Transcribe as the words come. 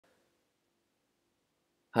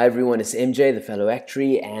Hi everyone, it's MJ, the fellow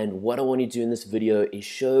actuary, and what I want to do in this video is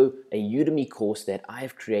show a Udemy course that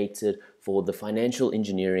I've created for the Financial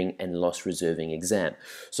Engineering and Loss Reserving exam.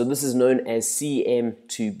 So this is known as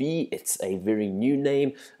CM2B. It's a very new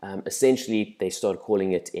name. Essentially, they started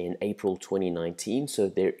calling it in April 2019, so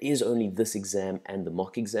there is only this exam and the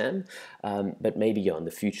mock exam, but maybe in the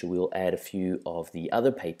future we'll add a few of the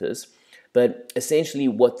other papers. But essentially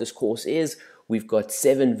what this course is, we've got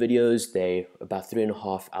 7 videos. They're about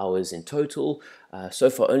 3.5 hours in total. So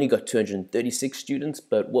far only got 236 students,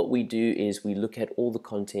 but what we do is we look at all the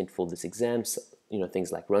content for this exam,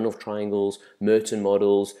 things like runoff triangles, Merton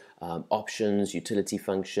models, options, utility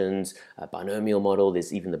functions, binomial model.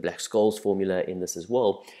 There's even the Black-scholes formula in this as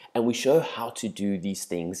well. And we show how to do these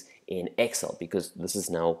things in Excel, because this is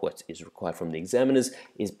now what is required from the examiners,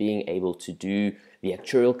 is being able to do the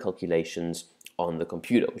actuarial calculations on the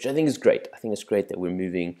computer, which I think is great. I think it's great that we're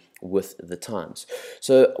moving with the times.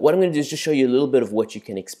 So what I'm going to do is just show you a little bit of what you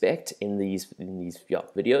can expect in these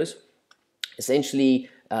videos. Essentially,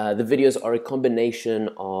 the videos are a combination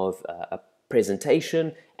of a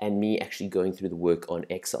presentation and me actually going through the work on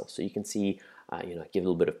Excel. So you can see, I give a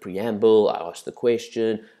little bit of preamble, I ask the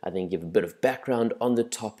question, I then give a bit of background on the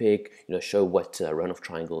topic, show what a runoff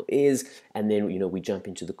triangle is, and then we jump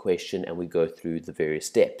into the question and we go through the various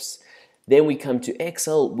steps. Then we come to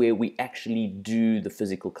Excel, where we actually do the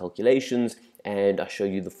physical calculations, and I show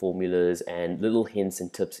you the formulas and little hints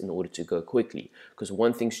and tips in order to go quickly. Because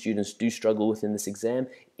one thing students do struggle with in this exam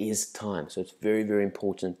is time. So it's very, very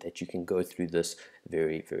important that you can go through this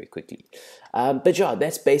very, very quickly. But yeah,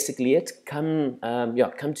 that's basically it. Come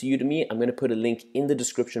to Udemy. I'm going to put a link in the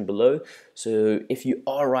description below. So if you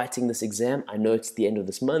are writing this exam, I know it's the end of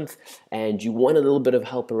this month, and you want a little bit of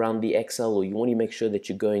help around the Excel, or you want to make sure that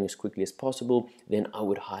you're going as quickly as possible, then I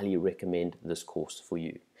would highly recommend this course for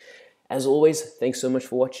you. As always, thanks so much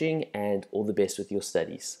for watching, and all the best with your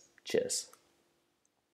studies. Cheers.